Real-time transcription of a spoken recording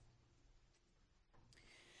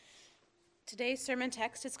Today's sermon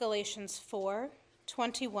text is Galatians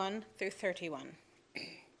 4:21 through 31.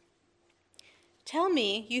 Tell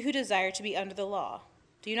me, you who desire to be under the law,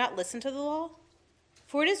 do you not listen to the law?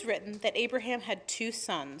 For it is written that Abraham had 2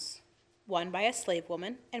 sons, one by a slave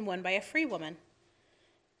woman and one by a free woman.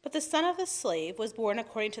 But the son of the slave was born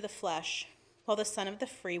according to the flesh, while the son of the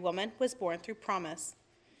free woman was born through promise.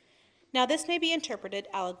 Now this may be interpreted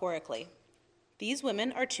allegorically. These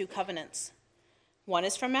women are 2 covenants. One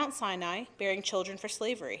is from Mount Sinai, bearing children for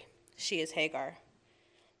slavery. She is Hagar.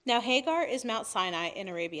 Now Hagar is Mount Sinai in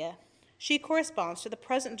Arabia. She corresponds to the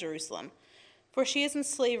present Jerusalem, for she is in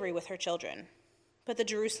slavery with her children. But the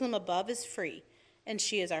Jerusalem above is free, and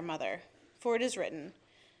she is our mother. For it is written,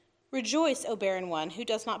 Rejoice, O barren one who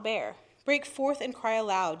does not bear. Break forth and cry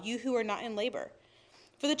aloud, you who are not in labor.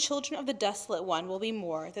 For the children of the desolate one will be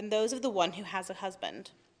more than those of the one who has a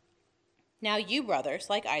husband. Now you,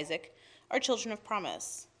 brothers, like Isaac, are children of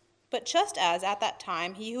promise. But just as at that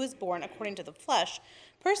time he who was born according to the flesh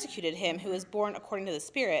persecuted him who was born according to the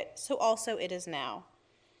Spirit, so also it is now.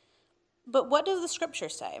 But what does the Scripture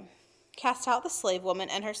say? Cast out the slave woman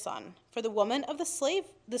and her son, for the son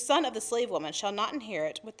of the slave woman shall not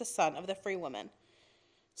inherit with the son of the free woman.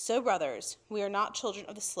 So, brothers, we are not children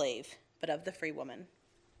of the slave, but of the free woman.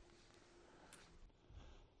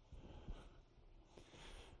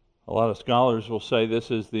 A lot of scholars will say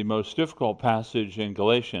this is the most difficult passage in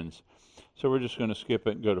Galatians. So we're just going to skip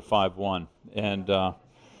it and go to 5:1 and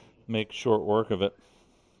make short work of it.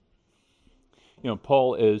 You know,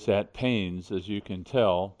 Paul is at pains, as you can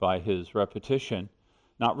tell by his repetition,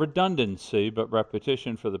 not redundancy, but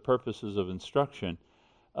repetition for the purposes of instruction,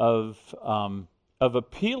 of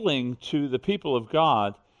appealing to the people of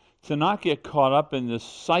God to not get caught up in this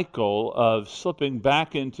cycle of slipping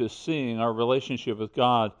back into seeing our relationship with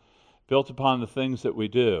God built upon the things that we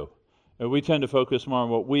do. And we tend to focus more on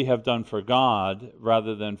what we have done for God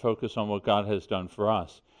rather than focus on what God has done for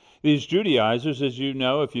us. These Judaizers, as you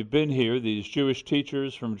know, if you've been here, these Jewish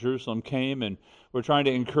teachers from Jerusalem came and were trying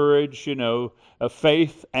to encourage, a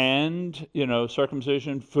faith and,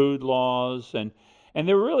 circumcision, food laws, and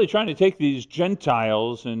they were really trying to take these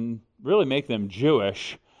Gentiles and really make them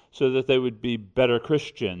Jewish so that they would be better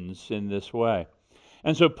Christians in this way.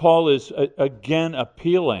 And so Paul is again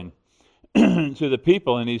appealing to the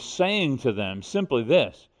people, and he's saying to them simply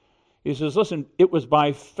this. He says, listen, it was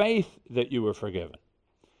by faith that you were forgiven.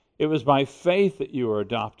 It was by faith that you were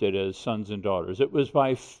adopted as sons and daughters. It was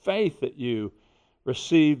by faith that you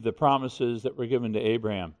received the promises that were given to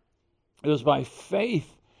Abraham. It was by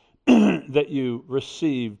faith that you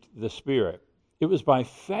received the Spirit. It was by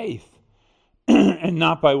faith and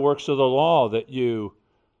not by works of the law that you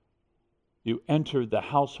entered the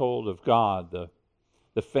household of God,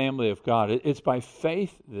 the family of God. It's by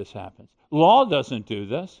faith this happens. Law doesn't do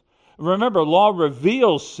this. Remember, law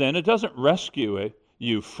reveals sin. It doesn't rescue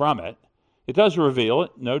you from it. It does reveal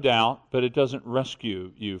it, no doubt, but it doesn't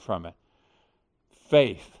rescue you from it.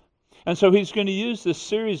 Faith. And so he's going to use this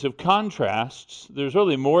series of contrasts. There's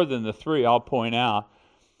really more than the 3 I'll point out.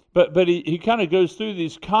 But he kind of goes through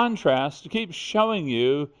these contrasts to keep showing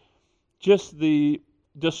you just the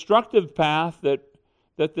destructive path that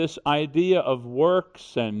this idea of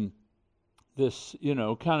works and this,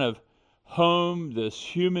 kind of home, this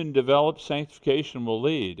human developed sanctification will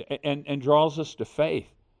lead and draws us to faith.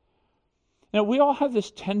 Now, we all have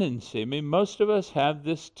this tendency. Most of us have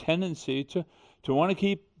this tendency to want to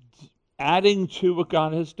keep adding to what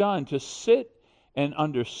God has done, to sit and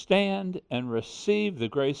understand and receive the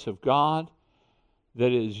grace of God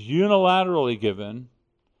that is unilaterally given,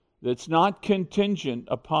 that's not contingent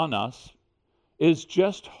upon us, is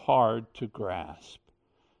just hard to grasp.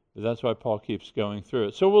 But that's why Paul keeps going through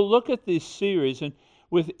it. So we'll look at these series, and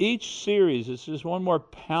with each series, it's just one more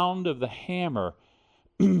pound of the hammer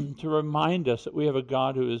to remind us that we have a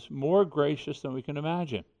God who is more gracious than we can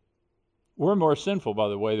imagine. We're more sinful, by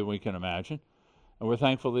the way, than we can imagine, and we're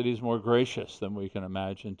thankful that He's more gracious than we can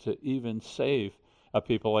imagine to even save a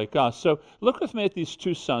people like us. So look with me at these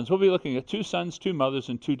 2 sons. We'll be looking at 2 sons, 2 mothers,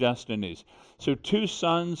 and 2 destinies. So 2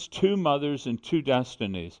 sons, 2 mothers, and 2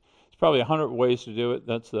 destinies. It's probably 100 ways to do it.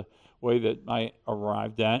 That's the way that I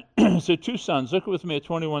arrived at. So 2 sons. Look with me at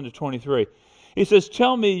 21 to 23. He says,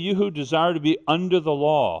 Tell me, you who desire to be under the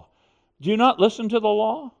law, do you not listen to the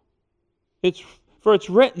law? For it's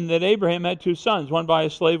written that Abraham had 2 sons, one by a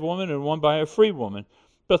slave woman and one by a free woman.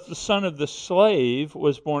 But the son of the slave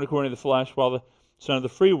was born according to the flesh, while the son of the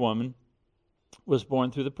free woman was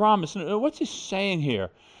born through the promise. And what's he saying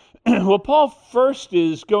here? Well, Paul first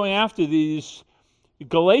is going after these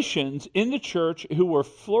Galatians in the church who were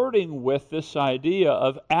flirting with this idea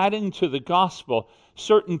of adding to the gospel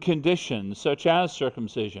certain conditions, such as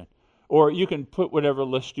circumcision. Or you can put whatever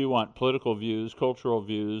list you want, political views, cultural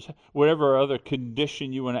views, whatever other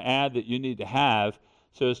condition you want to add that you need to have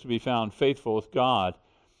so as to be found faithful with God.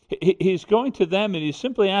 He's going to them and he's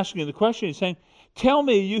simply asking the question. He's saying, tell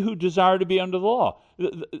me, you who desire to be under the law.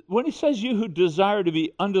 When he says you who desire to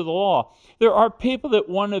be under the law, there are people that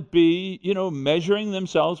want to be, measuring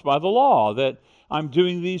themselves by the law, that I'm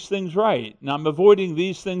doing these things right and I'm avoiding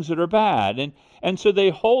these things that are bad. And so they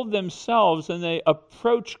hold themselves and they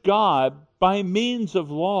approach God by means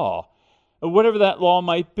of law, whatever that law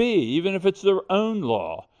might be, even if it's their own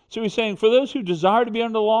law. So he's saying, for those who desire to be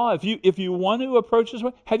under the law, if you want to approach this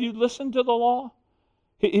way, have you listened to the law?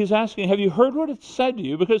 He's asking, have you heard what it said to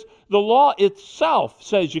you? Because the law itself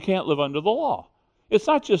says you can't live under the law. It's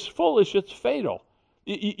not just foolish, it's fatal.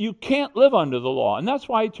 You can't live under the law. And that's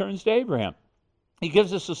why he turns to Abraham. He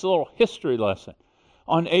gives us this little history lesson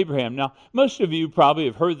on Abraham. Now, most of you probably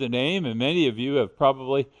have heard the name, and many of you have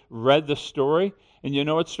probably read the story. And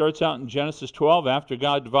it starts out in Genesis 12, after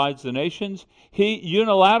God divides the nations. He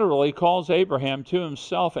unilaterally calls Abraham to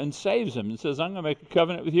himself and saves him and says, I'm going to make a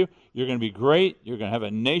covenant with you. You're going to be great. You're going to have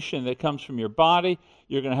a nation that comes from your body.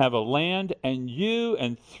 You're going to have a land, and you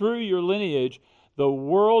and through your lineage, the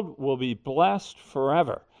world will be blessed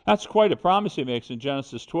forever. That's quite a promise he makes in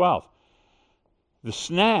Genesis 12. The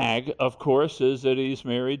snag, of course, is that he's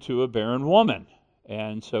married to a barren woman,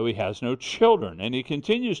 and so he has no children, and he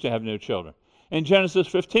continues to have no children. In Genesis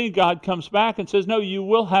 15, God comes back and says, no, you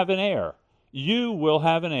will have an heir. You will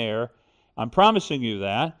have an heir. I'm promising you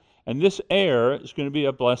that. And this heir is going to be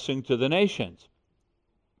a blessing to the nations.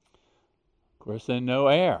 Of course, then no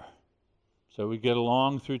heir. So we get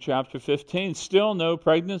along through chapter 15. Still no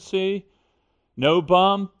pregnancy, no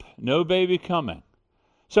bump, no baby coming.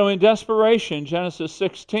 So in desperation, Genesis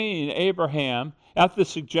 16, Abraham, at the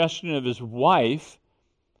suggestion of his wife,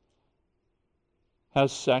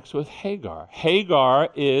 has sex with Hagar. Hagar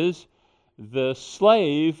is the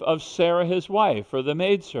slave of Sarah, his wife, or the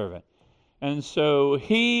maidservant. And so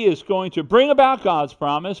he is going to bring about God's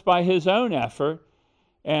promise by his own effort.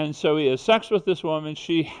 And so he has sex with this woman.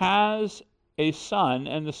 She has a son,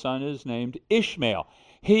 and the son is named Ishmael.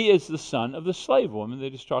 He is the son of the slave woman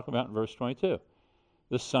that he's talking about in verse 22.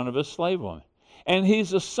 The son of a slave woman. And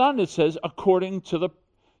he's a son, it says, according to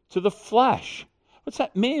the flesh. What's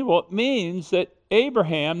that mean? Well, it means that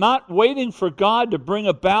Abraham, not waiting for God to bring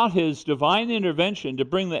about his divine intervention, to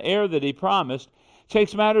bring the heir that he promised,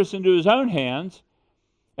 takes matters into his own hands,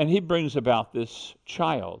 and he brings about this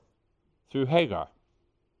child through Hagar.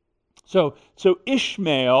 So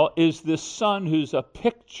Ishmael is this son who's a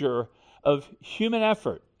picture of human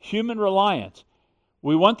effort, human reliance.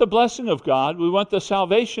 We want the blessing of God. We want the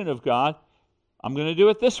salvation of God. I'm going to do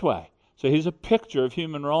it this way. So he's a picture of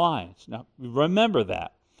human reliance. Now, remember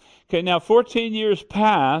that. Okay, now 14 years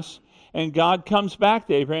pass, and God comes back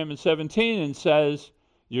to Abraham in 17 and says,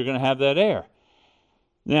 you're going to have that heir.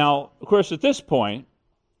 Now, of course, at this point,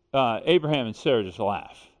 Abraham and Sarah just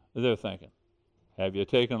laugh. They're thinking, have you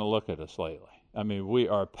taken a look at us lately? I mean, we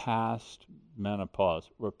are past menopause.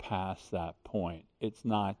 We're past that point. It's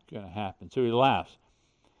not going to happen. So he laughs.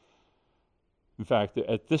 In fact,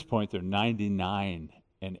 at this point, they're 99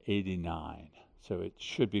 and 89. So it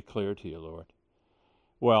should be clear to you, Lord.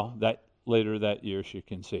 Well, later that year she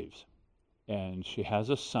conceives. And she has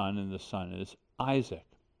a son, and the son is Isaac.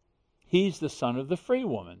 He's the son of the free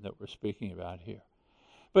woman that we're speaking about here.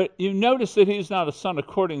 But you notice that he's not a son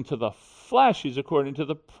according to the flesh. He's according to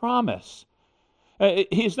the promise.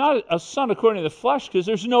 He's not a son according to the flesh because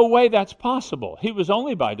there's no way that's possible. He was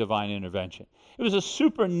only by divine intervention. It was a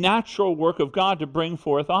supernatural work of God to bring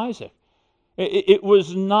forth Isaac. It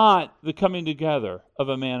was not the coming together of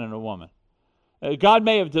a man and a woman. God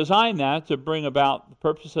may have designed that to bring about the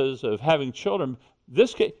purposes of having children.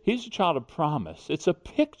 This case, he's a child of promise. It's a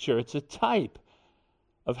picture, it's a type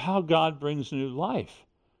of how God brings new life.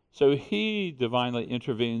 So he divinely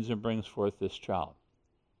intervenes and brings forth this child.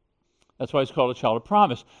 That's why it's called a child of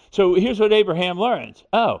promise. So here's what Abraham learns.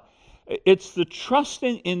 It's the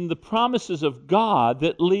trusting in the promises of God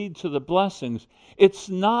that lead to the blessings. It's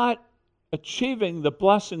not achieving the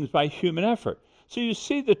blessings by human effort. So you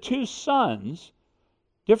see the two sons,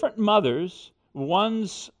 different mothers,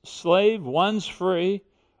 one's slave, one's free,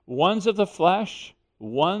 one's of the flesh,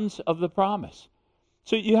 one's of the promise.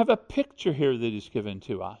 So you have a picture here that is given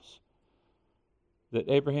to us that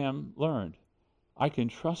Abraham learned. I can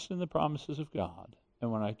trust in the promises of God,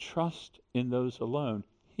 and when I trust in those alone,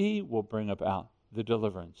 he will bring about the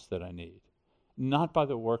deliverance that I need, not by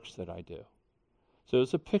the works that I do. So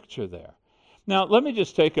there's a picture there. Now, let me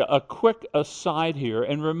just take a quick aside here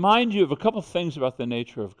and remind you of a couple things about the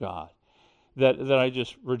nature of God that I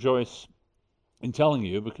just rejoice in telling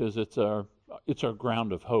you because it's our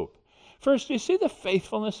ground of hope. First, do you see the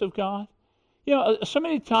faithfulness of God? You know, so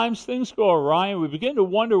many times things go awry and we begin to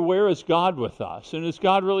wonder, where is God with us? And is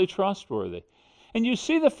God really trustworthy? And you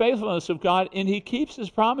see the faithfulness of God, and he keeps his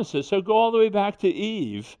promises. So go all the way back to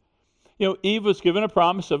Eve. You know, Eve was given a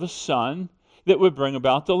promise of a son that would bring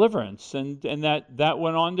about deliverance. And that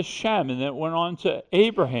went on to Shem, and that went on to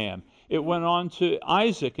Abraham. It went on to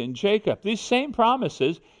Isaac and Jacob. These same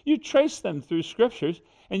promises, you trace them through scriptures,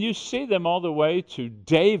 and you see them all the way to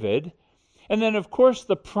David. And then, of course,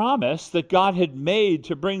 the promise that God had made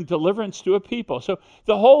to bring deliverance to a people. So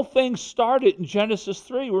the whole thing started in Genesis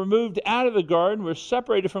 3. We're moved out of the garden. We're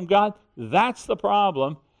separated from God. That's the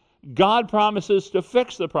problem. God promises to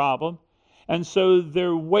fix the problem. And so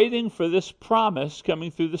they're waiting for this promise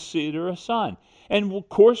coming through the seed or a son. And, of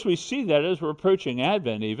course, we see that as we're approaching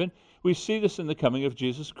Advent even. We see this in the coming of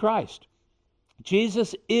Jesus Christ.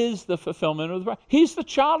 Jesus is the fulfillment of the promise. He's the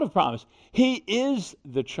child of promise. He is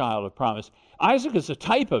the child of promise. Isaac is a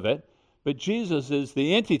type of it, but Jesus is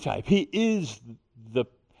the antitype. He is the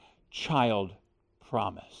child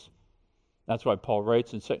promise. That's why Paul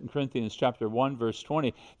writes in 2 Corinthians chapter 1, verse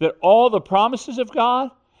 20, that all the promises of God,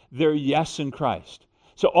 they're yes in Christ.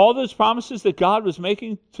 So all those promises that God was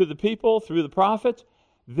making to the people through the prophets,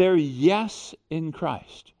 they're yes in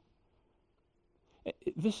Christ.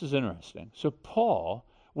 This is interesting. So Paul,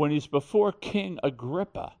 when he's before King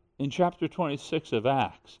Agrippa in chapter 26 of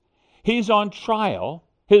Acts, he's on trial.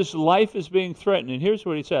 His life is being threatened. And here's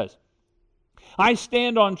what he says. I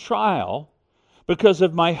stand on trial because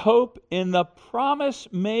of my hope in the promise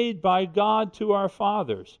made by God to our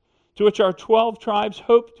fathers, to which our 12 tribes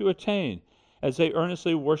hope to attain as they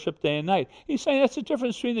earnestly worship day and night. He's saying that's the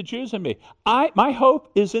difference between the Jews and me. My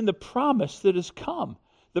hope is in the promise that has come.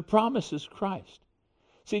 The promise is Christ.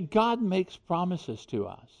 See, God makes promises to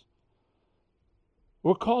us.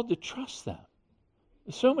 We're called to trust them.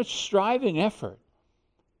 There's so much striving effort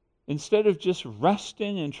instead of just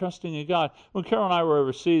resting and trusting in God. When Carol and I were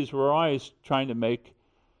overseas, we were always trying to make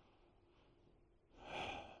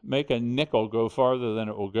a nickel go farther than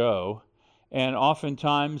it will go. And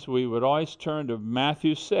oftentimes we would always turn to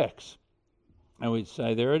Matthew 6. And we'd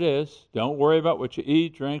say, there it is. Don't worry about what you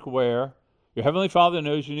eat, drink, wear. Your Heavenly Father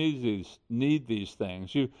knows you need these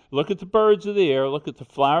things. You look at the birds of the air, look at the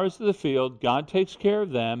flowers of the field. God takes care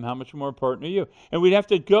of them. How much more important are you? And we'd have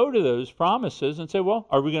to go to those promises and say, well,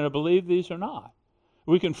 are we going to believe these or not?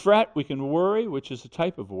 We can fret, we can worry, which is a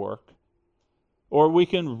type of work, or we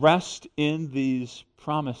can rest in these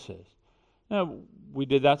promises. Now, we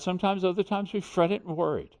did that sometimes. Other times we fretted and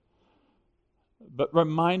worried. But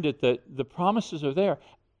reminded that the promises are there.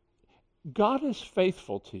 God is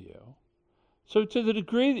faithful to you. So to the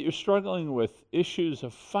degree that you're struggling with issues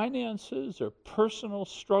of finances or personal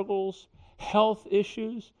struggles, health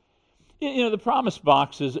issues, you know, the promise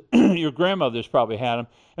boxes, your grandmother's probably had them,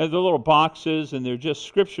 and they're little boxes, and they're just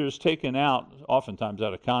scriptures taken out, oftentimes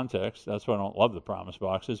out of context. That's why I don't love the promise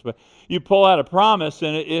boxes. But you pull out a promise,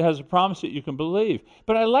 and it has a promise that you can believe.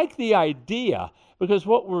 But I like the idea, because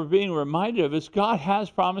what we're being reminded of is God has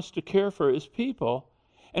promised to care for his people,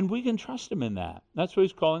 and we can trust him in that. That's what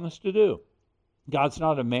he's calling us to do. God's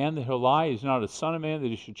not a man that he'll lie. He's not a son of man that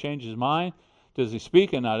he should change his mind. Does he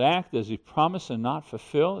speak and not act? Does he promise and not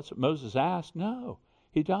fulfill? That's what Moses asked. No,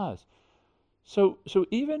 he does. So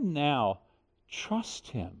even now, trust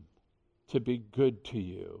him to be good to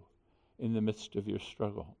you in the midst of your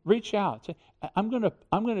struggle. Reach out. Say, I'm going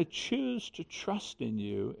to choose to trust in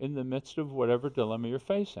you in the midst of whatever dilemma you're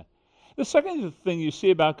facing. The second thing you see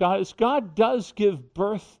about God is God does give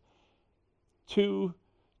birth to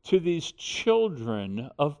these children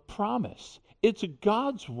of promise. It's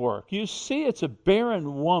God's work. You see, it's a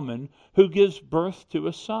barren woman who gives birth to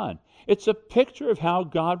a son. It's a picture of how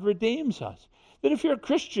God redeems us. That if you're a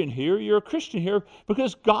Christian here, you're a Christian here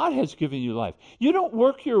because God has given you life. You don't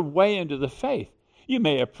work your way into the faith. You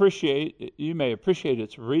may appreciate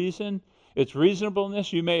its reason, its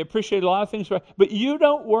reasonableness. You may appreciate a lot of things, but you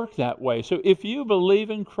don't work that way. So if you believe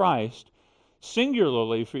in Christ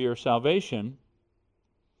singularly for your salvation,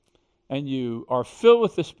 and you are filled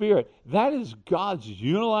with the Spirit, that is God's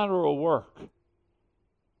unilateral work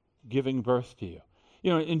giving birth to you.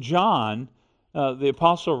 You know, in John, the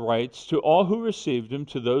apostle writes, to all who received him,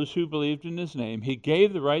 to those who believed in his name, he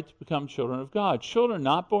gave the right to become children of God. Children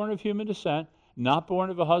not born of human descent, not born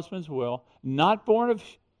of a husband's will, not born of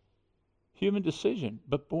human decision,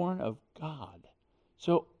 but born of God.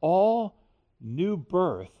 So all new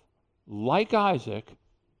birth like Isaac,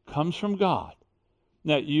 comes from God.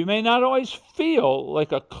 Now, you may not always feel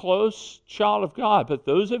like a close child of God, but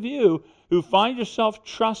those of you who find yourself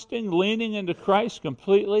trusting, leaning into Christ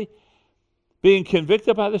completely, being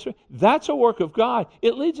convicted by this, that's a work of God.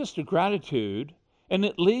 It leads us to gratitude, and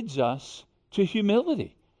it leads us to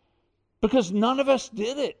humility. Because none of us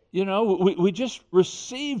did it. We just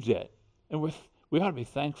received it, and we ought to be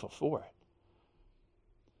thankful for it.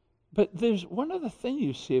 But there's one other thing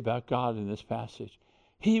you see about God in this passage.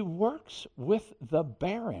 He works with the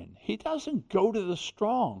barren. He doesn't go to the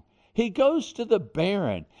strong. He goes to the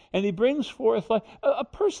barren, and he brings forth life. A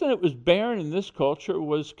person that was barren in this culture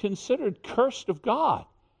was considered cursed of God.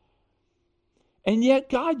 And yet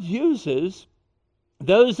God uses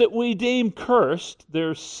those that we deem cursed.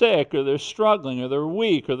 They're sick, or they're struggling, or they're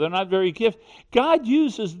weak, or they're not very gifted. God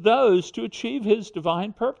uses those to achieve his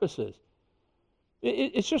divine purposes.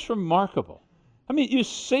 It's just remarkable. I mean, you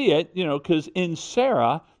see it, because in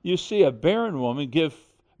Sarah, you see a barren woman give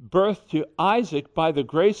birth to Isaac by the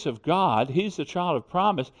grace of God. He's the child of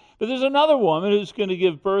promise. But there's another woman who's going to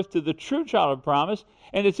give birth to the true child of promise,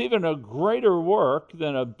 and it's even a greater work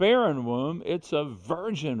than a barren womb. It's a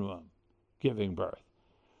virgin womb giving birth.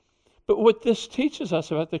 But what this teaches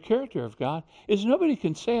us about the character of God is nobody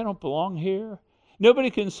can say, I don't belong here. Nobody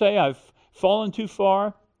can say, I've fallen too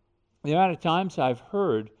far. The amount of times I've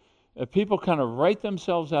heard people kind of write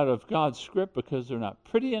themselves out of God's script because they're not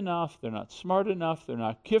pretty enough, they're not smart enough, they're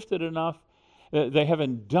not gifted enough, they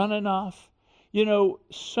haven't done enough.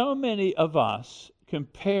 So many of us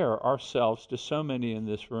compare ourselves to so many in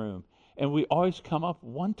this room, and we always come up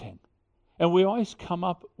wanting, and we always come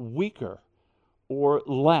up weaker or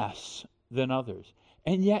less than others.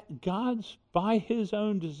 And yet God's, by his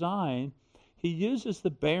own design, he uses the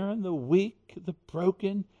barren, the weak, the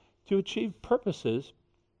broken to achieve purposes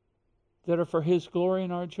that are for his glory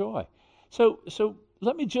and our joy. So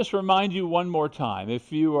let me just remind you one more time.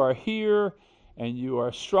 If you are here and you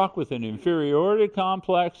are struck with an inferiority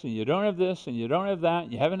complex, and you don't have this and you don't have that,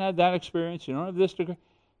 and you haven't had that experience, you don't have this degree,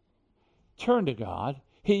 turn to God.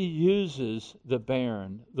 He uses the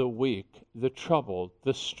barren, the weak, the troubled,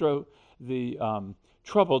 the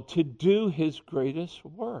troubled to do his greatest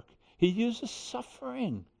work. He uses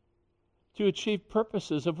suffering to achieve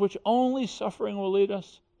purposes of which only suffering will lead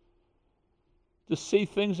us, to see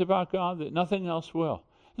things about God that nothing else will.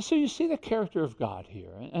 And so you see the character of God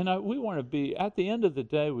here. And we want to be, at the end of the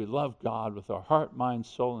day, we love God with our heart, mind,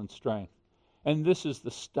 soul, and strength. And this is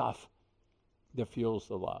the stuff that fuels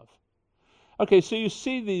the love. Okay, so you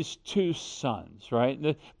see these two sons,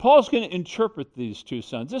 right? Paul's going to interpret these two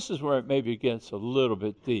sons. This is where it maybe gets a little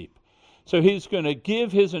bit deep. So he's going to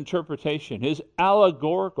give his interpretation, his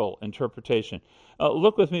allegorical interpretation.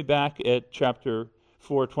 Look with me back at chapter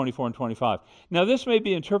 4, 24 and 25. Now this may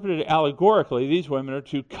be interpreted allegorically. These women are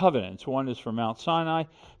two covenants. One is for Mount Sinai,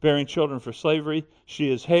 bearing children for slavery.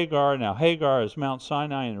 She is Hagar. Now Hagar is Mount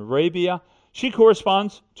Sinai in Arabia. She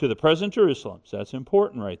corresponds to the present Jerusalem. So that's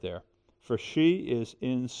important right there. For she is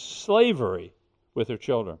in slavery with her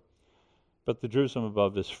children. But the Jerusalem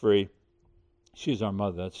above is free. She's our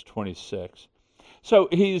mother. That's 26. So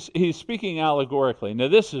he's speaking allegorically. Now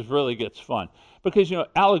this really gets fun because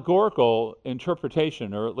allegorical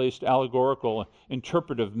interpretation, or at least allegorical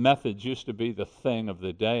interpretive methods, used to be the thing of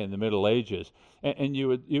the day in the Middle Ages. And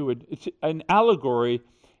an allegory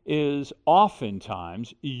is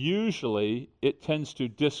oftentimes, usually, it tends to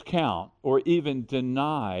discount or even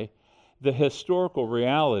deny the historical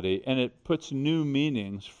reality, and it puts new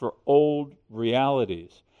meanings for old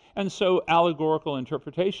realities. And so allegorical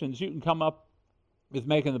interpretations, you can come up with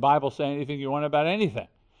making the Bible say anything you want about anything.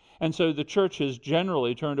 And so the church has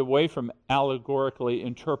generally turned away from allegorically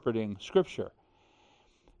interpreting Scripture.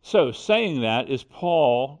 So saying that, is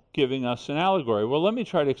Paul giving us an allegory? Well, let me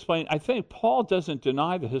try to explain. I think Paul doesn't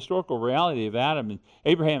deny the historical reality of Adam and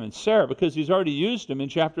Abraham and Sarah because he's already used them in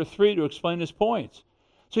chapter 3 to explain his points.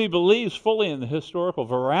 So he believes fully in the historical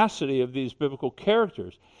veracity of these biblical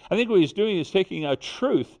characters. I think what he's doing is taking a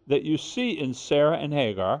truth that you see in Sarah and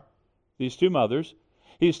Hagar, these two mothers.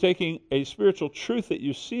 He's taking a spiritual truth that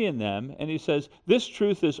you see in them, and he says, this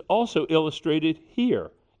truth is also illustrated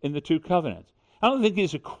here in the two covenants. I don't think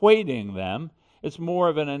he's equating them. It's more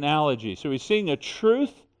of an analogy. So he's seeing a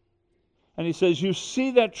truth, and he says, you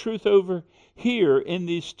see that truth over here in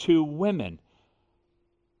these two women.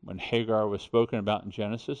 When Hagar was spoken about in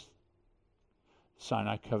Genesis, the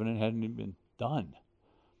Sinai covenant hadn't even been done.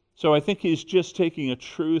 So I think he's just taking a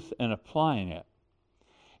truth and applying it.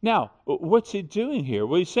 Now, what's he doing here?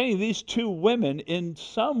 Well, he's saying these two women in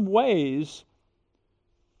some ways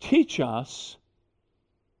teach us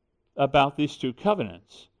about these two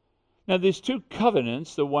covenants. Now, these two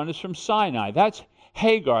covenants, the one is from Sinai. That's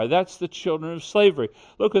Hagar. That's the children of slavery.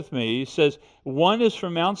 Look with me. He says, one is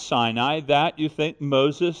from Mount Sinai. That, you think,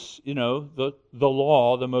 Moses, the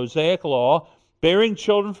law, the Mosaic law, bearing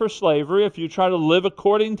children for slavery. If you try to live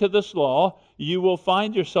according to this law, you will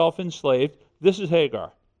find yourself enslaved. This is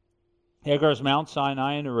Hagar. Hagar is Mount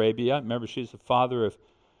Sinai in Arabia. Remember, she's the father of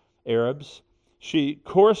Arabs. She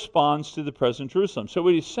corresponds to the present Jerusalem. So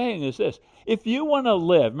what he's saying is this. If you want to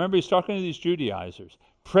live, remember he's talking to these Judaizers,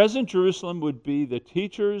 present Jerusalem would be the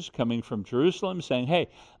teachers coming from Jerusalem saying, hey,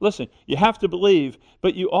 listen, you have to believe,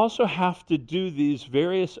 but you also have to do these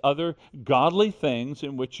various other godly things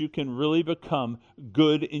in which you can really become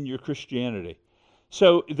good in your Christianity.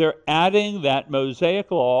 So they're adding that Mosaic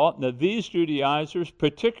law. Now these Judaizers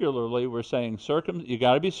particularly were saying, you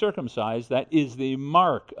got to be circumcised. That is the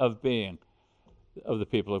mark of being of the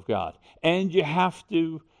people of God. And you have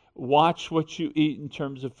to watch what you eat in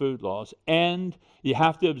terms of food laws. And you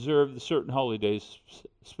have to observe the certain holy days,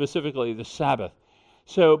 specifically the Sabbath.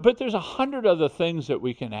 So, but there's 100 other things that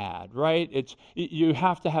we can add, right? You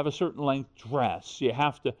have to have a certain length dress. You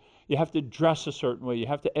have to dress a certain way. You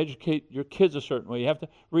have to educate your kids a certain way. You have to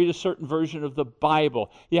read a certain version of the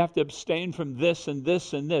Bible. You have to abstain from this and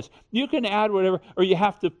this and this. You can add whatever, or you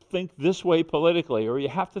have to think this way politically, or you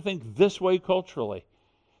have to think this way culturally.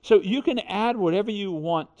 So you can add whatever you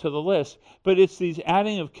want to the list, but it's these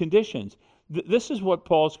adding of conditions. This is what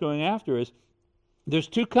Paul's going after is, there's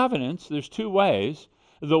two covenants, there's two ways.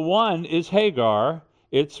 The one is Hagar.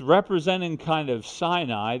 It's representing kind of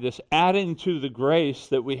Sinai, this adding to the grace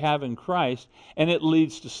that we have in Christ, and it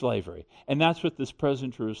leads to slavery. And that's what this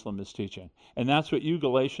present Jerusalem is teaching. And that's what you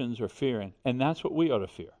Galatians are fearing. And that's what we ought to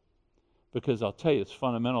fear. Because I'll tell you, it's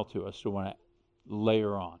fundamental to us to want to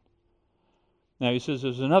layer on. Now he says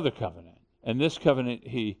there's another covenant. And this covenant,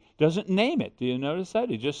 he doesn't name it. Do you notice that?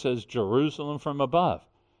 He just says Jerusalem from above.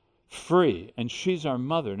 Free. And she's our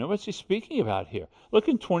mother. Now what's he speaking about here? Look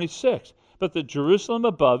in 26. But the Jerusalem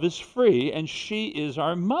above is free, and she is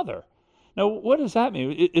our mother. Now, what does that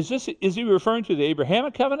mean? Is he referring to the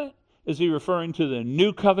Abrahamic covenant? Is he referring to the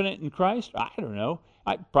new covenant in Christ? I don't know.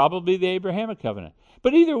 Probably the Abrahamic covenant.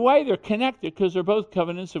 But either way, they're connected because they're both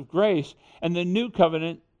covenants of grace, and the new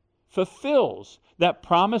covenant fulfills. That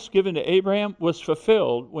promise given to Abraham was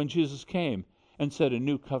fulfilled when Jesus came and said, a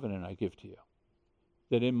new covenant I give to you.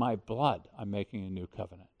 That in my blood I'm making a new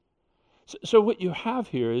covenant. So what you have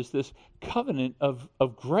here is this covenant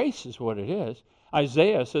of grace is what it is.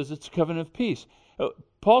 Isaiah says it's a covenant of peace.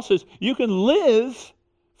 Paul says you can live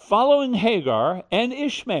following Hagar and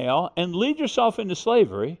Ishmael and lead yourself into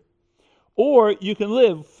slavery, or you can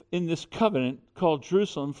live in this covenant called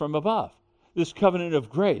Jerusalem from above, this covenant of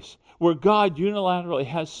grace, where God unilaterally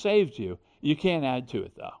has saved you. You can't add to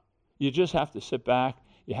it, though. You just have to sit back.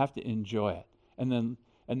 You have to enjoy it. And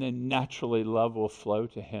then naturally love will flow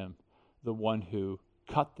to him, the one who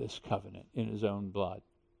cut this covenant in his own blood.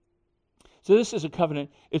 So this is a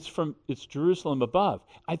covenant, it's Jerusalem above.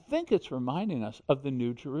 I think it's reminding us of the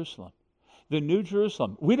New Jerusalem. The New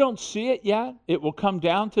Jerusalem. We don't see it yet. It will come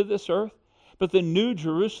down to this earth. But the New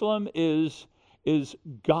Jerusalem is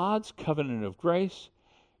God's covenant of grace,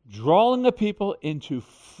 drawing the people into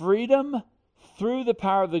freedom through the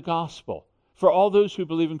power of the gospel for all those who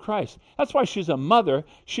believe in Christ. That's why she's a mother.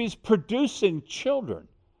 She's producing children,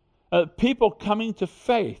 people coming to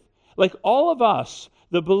faith. Like all of us,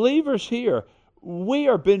 the believers here,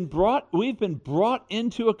 we've been brought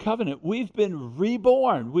into a covenant. We've been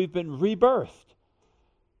reborn. We've been rebirthed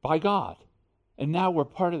by God. And now we're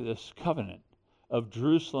part of this covenant of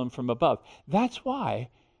Jerusalem from above. That's why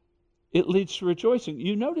it leads to rejoicing.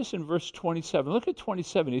 You notice in verse 27, look at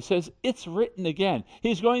 27, he says, it's written again.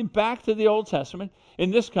 He's going back to the Old Testament.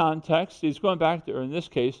 In this context, he's going back to, or in this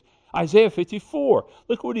case, Isaiah 54.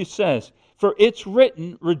 Look what he says. For it's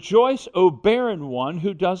written, rejoice, O barren one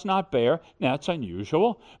who does not bear. Now, that's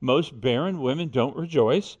unusual. Most barren women don't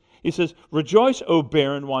rejoice. He says, rejoice, O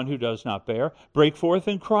barren one who does not bear. Break forth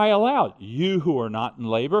and cry aloud, you who are not in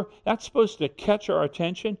labor. That's supposed to catch our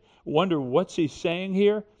attention. Wonder what's he saying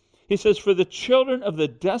here? He says, for the children of the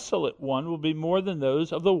desolate one will be more than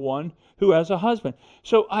those of the one who has a husband.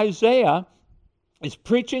 So Isaiah is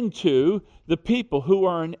preaching to the people who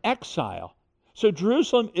are in exile. So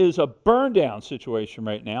Jerusalem is a burn down situation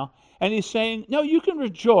right now. And he's saying, no, you can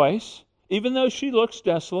rejoice, even though she looks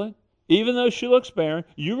desolate, even though she looks barren.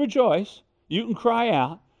 You rejoice. You can cry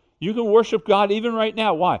out. You can worship God even right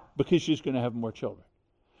now. Why? Because she's going to have more children.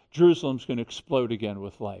 Jerusalem's going to explode again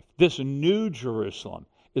with life. This new Jerusalem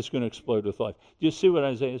is going to explode with life. Do you see what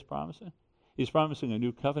Isaiah is promising? He's promising a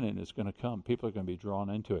new covenant is going to come. People are going to be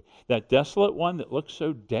drawn into it. That desolate one that looks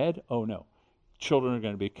so dead, oh no. Children are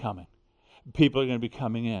going to be coming. People are going to be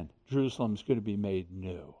coming in. Jerusalem's going to be made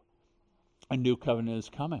new. A new covenant is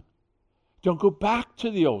coming. Don't go back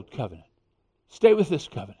to the old covenant. Stay with this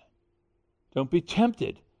covenant. Don't be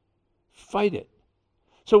tempted. Fight it.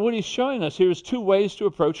 So what he's showing us here is two ways to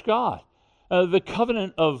approach God. The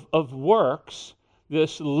covenant of works,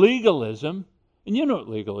 this legalism, and you know what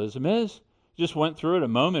legalism is. Just went through it a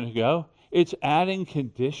moment ago. It's adding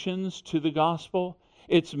conditions to the gospel.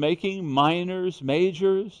 It's making minors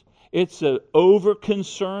majors. It's an over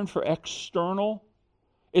concern for external.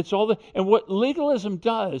 It's all and what legalism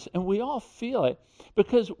does, and we all feel it,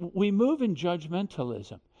 because we move in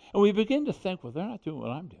judgmentalism. And we begin to think, well, they're not doing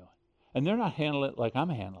what I'm doing. And they're not handling it like I'm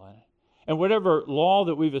handling it. And whatever law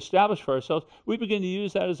that we've established for ourselves, we begin to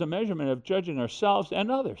use that as a measurement of judging ourselves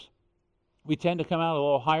and others. We tend to come out a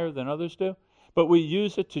little higher than others do, but we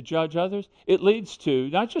use it to judge others. It leads to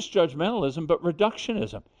not just judgmentalism, but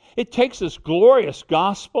reductionism. It takes this glorious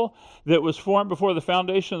gospel that was formed before the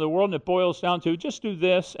foundation of the world, and it boils down to just do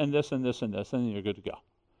this and this and this and this, and then you're good to go.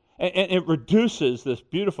 And it reduces this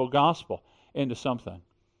beautiful gospel into something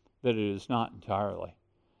that it is not entirely.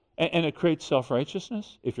 And it creates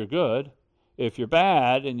self-righteousness if you're good. If you're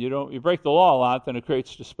bad and you break the law a lot, then it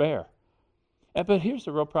creates despair. But here's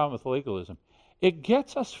the real problem with legalism. It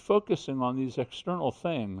gets us focusing on these external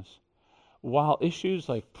things while issues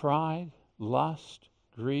like pride, lust,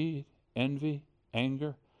 greed, envy,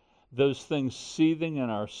 anger, those things seething in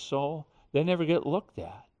our soul, they never get looked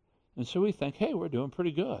at. And so we think, hey, we're doing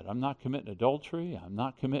pretty good. I'm not committing adultery. I'm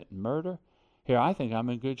not committing murder. Here, I think I'm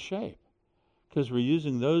in good shape. Because we're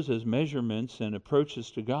using those as measurements and approaches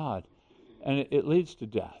to God. And it leads to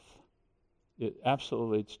death. It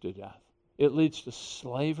absolutely leads to death. It leads to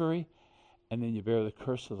slavery, and then you bear the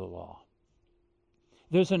curse of the law.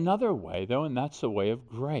 There's another way, though, and that's the way of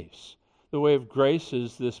grace. The way of grace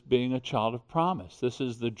is this being a child of promise. This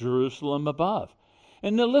is the Jerusalem above.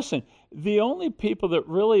 And now listen, the only people that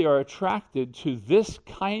really are attracted to this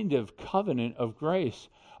kind of covenant of grace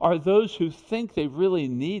are those who think they really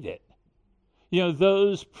need it. You know,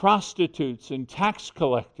 those prostitutes and tax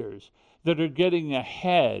collectors that are getting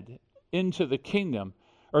ahead into the kingdom,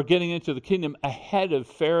 or getting into the kingdom ahead of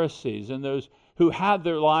Pharisees and those who have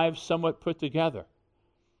their lives somewhat put together.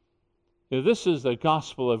 You know, this is the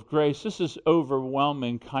gospel of grace. This is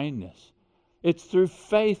overwhelming kindness. It's through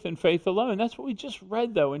faith and faith alone. That's what we just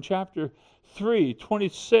read, though, in chapter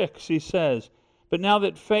 3:26. He says, "But now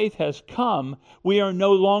that faith has come, we are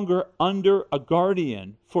no longer under a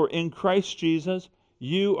guardian. For in Christ Jesus,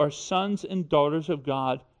 you are sons and daughters of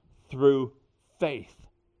God through faith."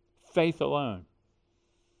 Faith alone.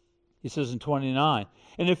 He says in 29,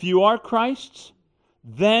 "And if you are Christ's,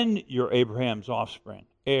 then you're Abraham's offspring,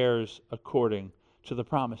 heirs according to the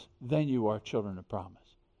promise. Then you are children of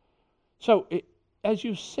promise." So, as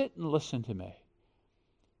you sit and listen to me,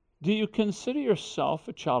 do you consider yourself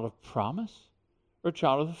a child of promise or a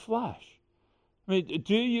child of the flesh? I mean,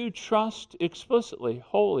 do you trust explicitly,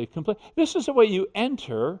 wholly, completely? This is the way you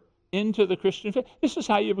enter into the Christian faith. This is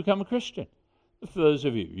how you become a Christian. For those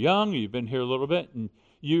of you young, you've been here a little bit, and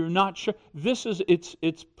you're not sure.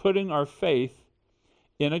 It's putting our faith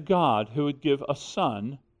in a God who would give a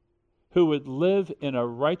son who would live in a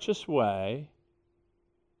righteous way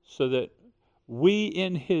so that we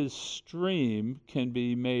in his stream can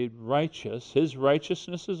be made righteous. His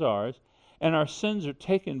righteousness is ours, and our sins are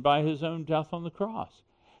taken by his own death on the cross.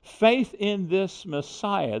 Faith in this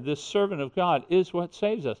Messiah, this servant of God, is what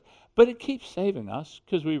saves us. But it keeps saving us,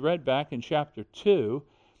 because we read back in chapter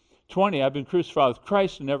 2:20, "I've been crucified with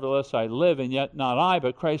Christ, and nevertheless I live, and yet not I,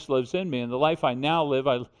 but Christ lives in me. And the life I now live,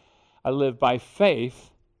 I live by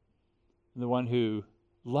faith in the one who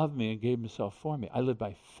loved me and gave himself for me." I live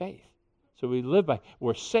by faith. So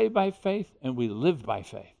we're saved by faith, and we live by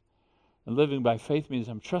faith. And living by faith means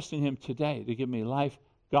I'm trusting him today to give me life,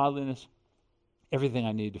 godliness, everything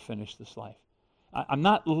I need to finish this life. I'm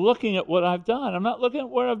not looking at what I've done. I'm not looking at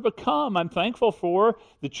what I've become. I'm thankful for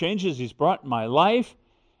the changes he's brought in my life,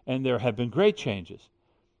 and there have been great changes.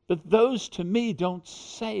 But those, to me, don't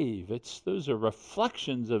save. Those are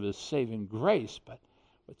reflections of his saving grace, but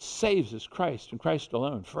what saves is Christ and Christ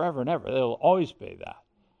alone, forever and ever. They'll always be that.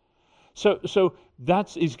 So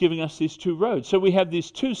he's giving us these two roads. So we have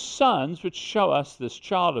these two sons, which show us this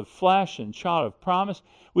child of flesh and child of promise.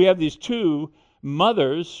 We have these two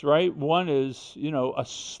mothers, right? One is, a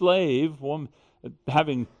slave, one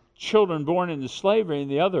having children born into slavery, and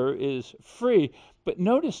the other is free. But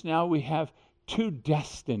notice now we have two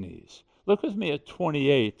destinies. Look with me at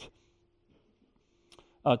 28.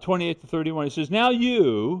 28 to 31, he says, "Now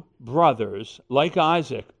you, brothers, like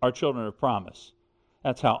Isaac, are children of promise."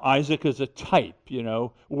 That's how Isaac is a type,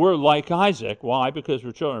 We're like Isaac. Why? Because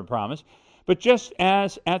we're children of promise. "But just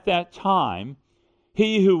as at that time,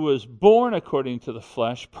 he who was born according to the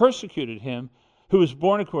flesh persecuted him who was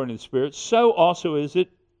born according to the Spirit, so also is it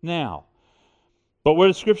now. But what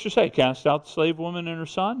does Scripture say? Cast out the slave woman and her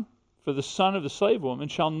son, for the son of the slave woman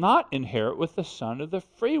shall not inherit with the son of the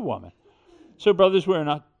free woman." So, brothers, we are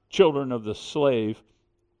not children of the slave,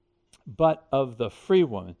 but of the free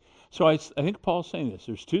woman. So I think Paul's saying this.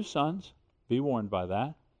 There's two sons. Be warned by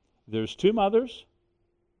that. There's two mothers,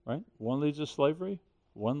 right? One leads to slavery.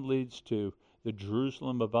 One leads to the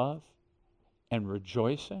Jerusalem above and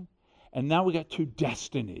rejoicing. And now we got two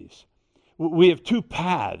destinies. We have two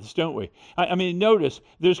paths, don't we? I mean, notice,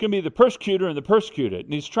 there's going to be the persecutor and the persecuted.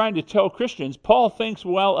 And he's trying to tell Christians, Paul thinks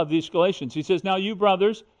well of these Galatians. He says, now you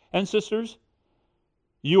brothers and sisters,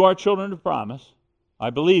 you are children of promise. I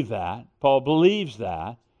believe that. Paul believes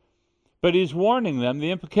that. But he's warning them,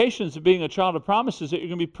 the implications of being a child of promise is that you're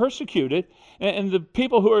going to be persecuted. And the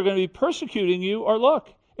people who are going to be persecuting you are,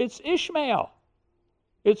 look, it's Ishmael.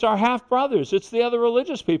 It's our half-brothers. It's the other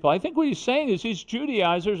religious people. I think what he's saying is these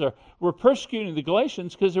Judaizers were persecuting the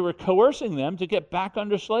Galatians because they were coercing them to get back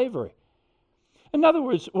under slavery. In other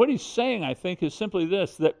words, what he's saying, I think, is simply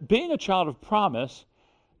this, that being a child of promise,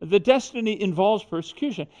 the destiny involves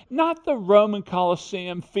persecution, not the Roman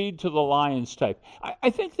Colosseum feed to the lions type. I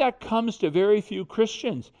think that comes to very few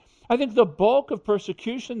Christians. I think the bulk of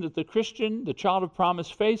persecution that the Christian, the child of promise,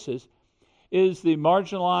 faces is the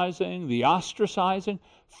marginalizing, the ostracizing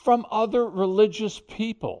from other religious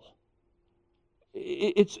people.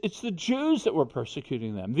 It's the Jews that were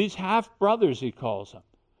persecuting them, these half-brothers, he calls them,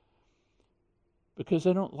 because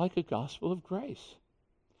they don't like a gospel of grace.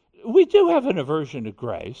 We do have an aversion to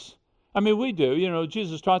grace. I mean, we do.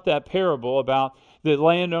 Jesus taught that parable about the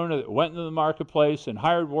landowner that went into the marketplace and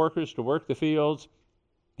hired workers to work the fields.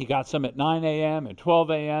 He got some at 9 a.m. and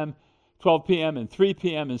 12 a.m., 12 p.m. and 3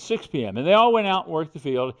 p.m. and 6 p.m. And they all went out and worked the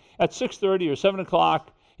field. At 6:30 or 7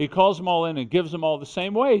 o'clock, he calls them all in and gives them all the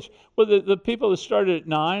same wage. Well, the people that started at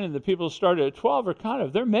 9 and the people that started at 12 are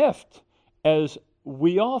they're miffed, as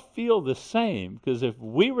we all feel the same, because if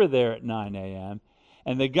we were there at 9 a.m.,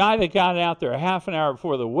 and the guy that got out there a half an hour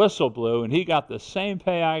before the whistle blew and he got the same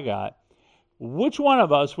pay I got, which one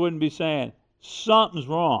of us wouldn't be saying, something's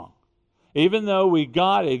wrong? Even though we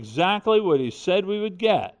got exactly what he said we would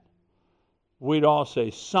get, we'd all say,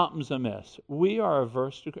 something's amiss. We are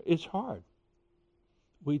averse to it. It's hard.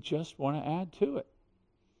 We just want to add to it.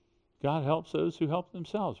 God helps those who help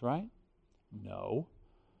themselves, right? No.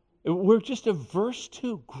 We're just averse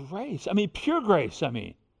to grace. I mean, pure grace, I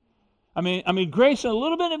mean, grace and a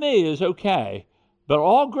little bit of me is okay, but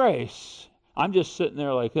all grace, I'm just sitting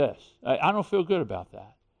there like this. I don't feel good about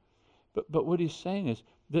that. But what he's saying is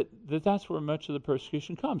that's where much of the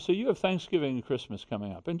persecution comes. So you have Thanksgiving and Christmas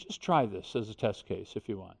coming up, and just try this as a test case if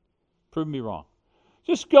you want. Prove me wrong.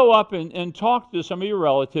 Just go up and talk to some of your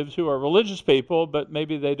relatives who are religious people, but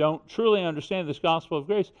maybe they don't truly understand this gospel of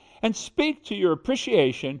grace, and speak to your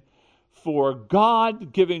appreciation for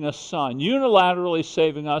God giving a son, unilaterally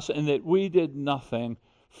saving us, and that we did nothing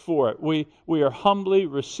for it. We are humbly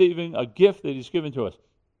receiving a gift that he's given to us.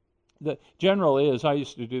 Generally, as I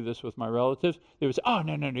used to do this with my relatives, they would say, oh,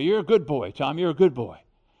 no, you're a good boy, Tom, you're a good boy.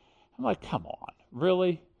 I'm like, come on,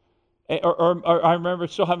 really? Or I remember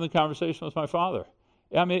still having the conversation with my father.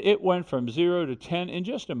 I mean, it went from 0 to 10 in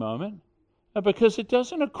just a moment, because it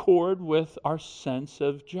doesn't accord with our sense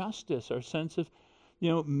of justice, our sense of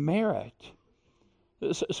merit.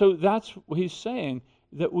 So that's what he's saying,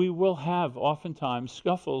 that we will have oftentimes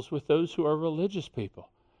scuffles with those who are religious people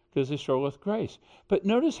because they struggle with grace. But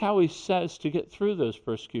notice how he says to get through those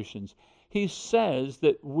persecutions. He says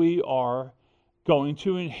that we are going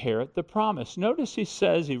to inherit the promise. Notice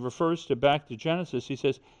he refers back to Genesis. He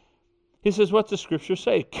says, what's the scripture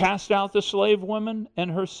say? Cast out the slave woman and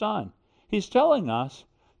her son. He's telling us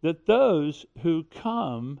that those who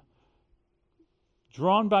come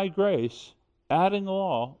drawn by grace, adding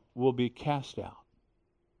law, will be cast out.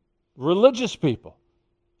 Religious people,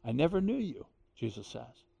 I never knew you, Jesus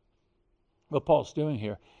says. What Paul's doing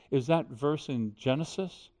here is that verse in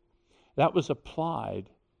Genesis, that was applied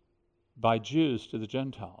by Jews to the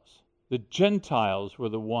Gentiles. The Gentiles were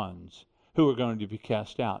the ones who were going to be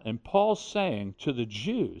cast out. And Paul's saying to the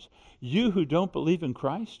Jews, you who don't believe in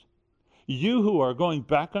Christ, you who are going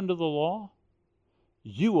back under the law,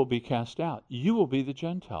 you will be cast out. You will be the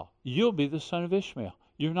Gentile. You'll be the son of Ishmael.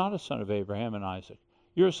 You're not a son of Abraham and Isaac.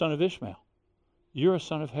 You're a son of Ishmael. You're a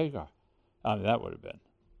son of Hagar. I mean, that would have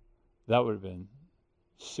been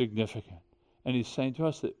significant. And he's saying to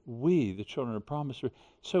us that we, the children of promise,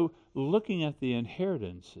 so looking at the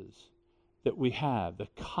inheritances that we have, the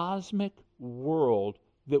cosmic world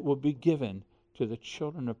that will be given to the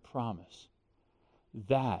children of promise,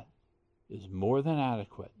 that is more than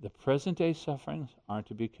adequate. The present day sufferings aren't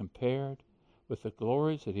to be compared with the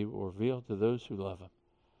glories that he will reveal to those who love him.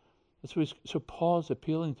 That's what so Paul's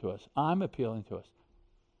appealing to us. I'm appealing to us.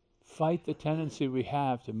 Fight the tendency we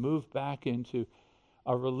have to move back into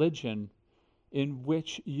a religion in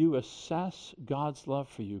which you assess God's love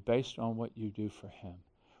for you based on what you do for him.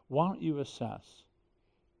 Why don't you assess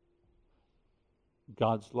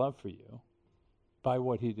God's love for you by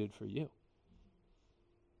what he did for you?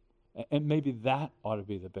 And maybe that ought to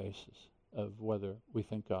be the basis of whether we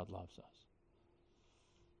think God loves us.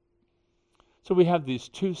 So we have these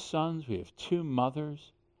two sons, we have two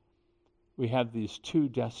mothers, we have these two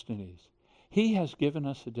destinies. He has given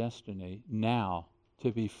us a destiny now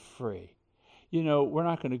to be free. You know, we're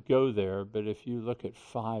not going to go there, but if you look at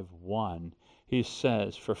 5:1, he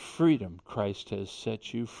says, "For freedom Christ has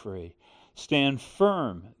set you free. Stand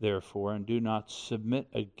firm, therefore, and do not submit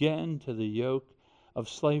again to the yoke of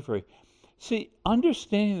slavery." See,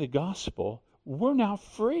 understanding the gospel, we're now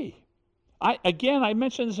free. I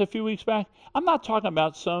mentioned this a few weeks back. I'm not talking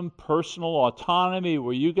about some personal autonomy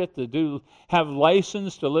where you get to have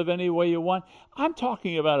license to live any way you want. I'm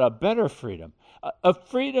talking about a better freedom, a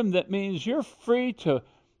freedom that means you're free to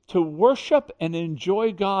worship and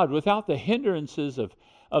enjoy God without the hindrances of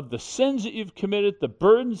the sins that you've committed, the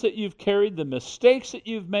burdens that you've carried, the mistakes that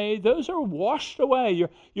you've made. Those are washed away.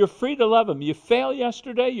 You're free to love Him. You failed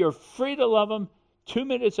yesterday, you're free to love Him 2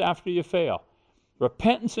 minutes after you fail.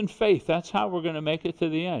 Repentance and faith, that's how we're going to make it to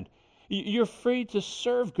the end. You're free to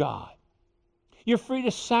serve God. You're free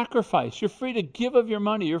to sacrifice. You're free to give of your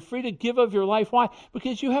money. You're free to give of your life. Why?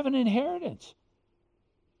 Because you have an inheritance.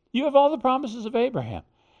 You have all the promises of Abraham.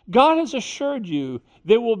 God has assured you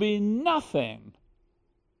there will be nothing.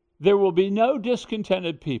 There will be no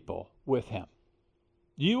discontented people with Him.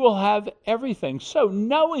 You will have everything. So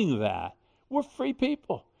knowing that, we're free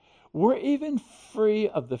people. We're even free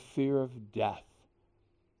of the fear of death.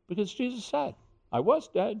 Because Jesus said, I was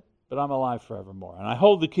dead, but I'm alive forevermore. And I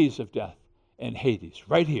hold the keys of death and Hades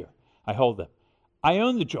right here. I hold them. I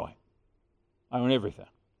own the joint. I own everything.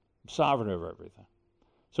 I'm sovereign over everything.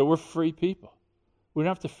 So we're free people. We don't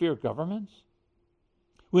have to fear governments.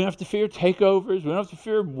 We don't have to fear takeovers. We don't have to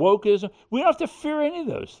fear wokeism. We don't have to fear any of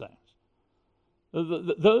those things.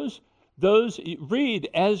 Those read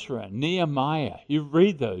Ezra, Nehemiah. You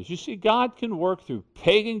read those. You see God can work through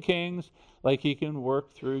pagan kings like He can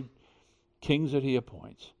work through kings that He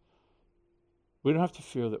appoints. We don't have to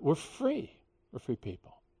fear that. We're free. We're free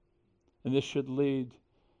people. And this should lead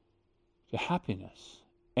to happiness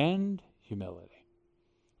and humility.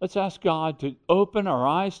 Let's ask God to open our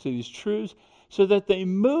eyes to these truths so that they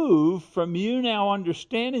move from you now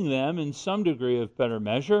understanding them in some degree of better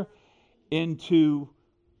measure into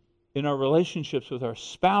in our relationships with our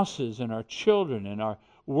spouses and our children and our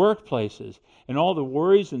workplaces and all the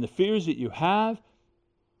worries and the fears that you have,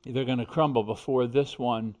 they're going to crumble before this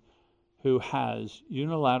one who has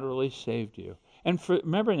unilaterally saved you. And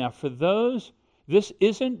remember now, for those, this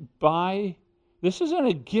isn't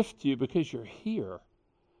a gift to you because you're here.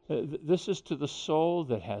 This is to the soul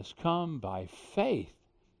that has come by faith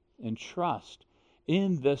and trust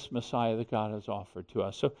in this Messiah that God has offered to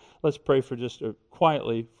us. So let's pray for just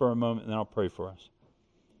quietly for a moment, and then I'll pray for us.